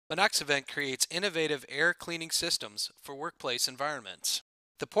Minoxidant creates innovative air cleaning systems for workplace environments.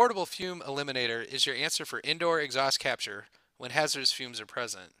 The Portable Fume Eliminator is your answer for indoor exhaust capture when hazardous fumes are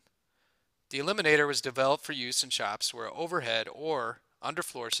present. The eliminator was developed for use in shops where an overhead or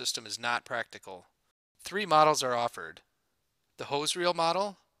underfloor system is not practical. 3 models are offered: the hose reel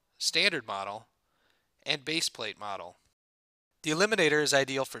model, standard model, and base plate model. The eliminator is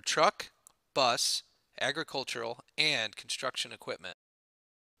ideal for truck, bus, agricultural, and construction equipment.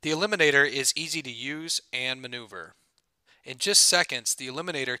 The eliminator is easy to use and maneuver. In just seconds, the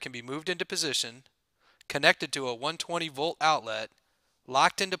eliminator can be moved into position, connected to a 120-volt outlet,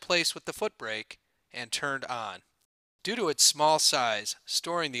 locked into place with the foot brake, and turned on. Due to its small size,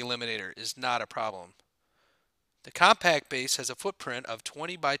 storing the eliminator is not a problem. The compact base has a footprint of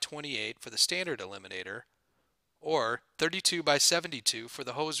 20 by 28 for the standard eliminator, or 32 by 72 for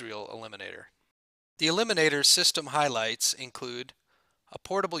the hose reel eliminator. The eliminator's system highlights include a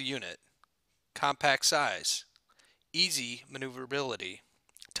portable unit, compact size, easy maneuverability,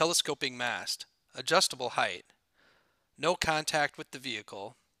 telescoping mast, adjustable height, no contact with the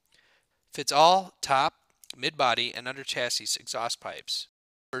vehicle, fits all top, mid-body, and under chassis exhaust pipes,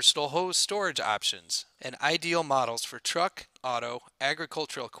 versatile hose storage options, and ideal models for truck, auto,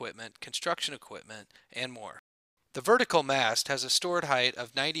 agricultural equipment, construction equipment, and more. The vertical mast has a stored height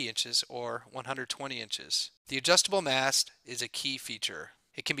of 90 inches or 120 inches. The adjustable mast is a key feature.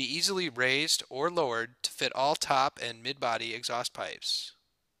 It can be easily raised or lowered to fit all top and mid-body exhaust pipes.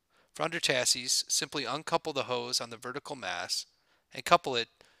 For under chassis, simply uncouple the hose on the vertical mast and couple it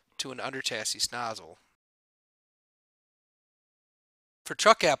to an under chassis nozzle. For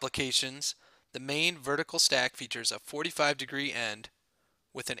truck applications, the main vertical stack features a 45-degree end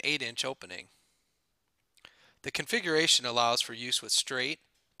with an 8-inch opening. The configuration allows for use with straight,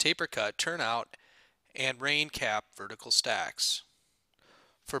 taper cut, turnout, and rain cap vertical stacks.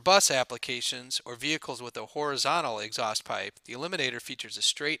 For bus applications or vehicles with a horizontal exhaust pipe, the eliminator features a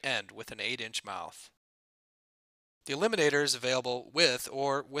straight end with an 8-inch mouth. The eliminator is available with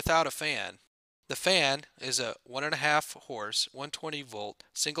or without a fan. The fan is a 1.5 horse, 120 volt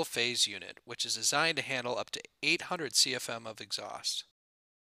single phase unit, which is designed to handle up to 800 CFM of exhaust.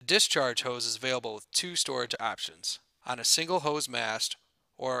 The discharge hose is available with 2 storage options, on a single hose mast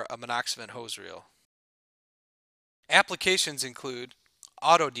or a minoxidant hose reel. Applications include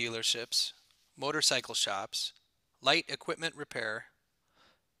auto dealerships, motorcycle shops, light equipment repair,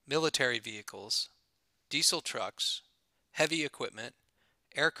 military vehicles, diesel trucks, heavy equipment,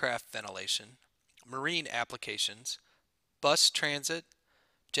 aircraft ventilation, marine applications, bus transit,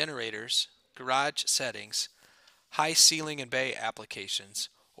 generators, garage settings, high ceiling and bay applications,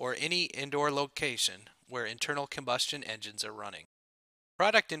 or any indoor location where internal combustion engines are running.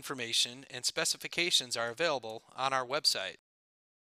 Product information and specifications are available on our website.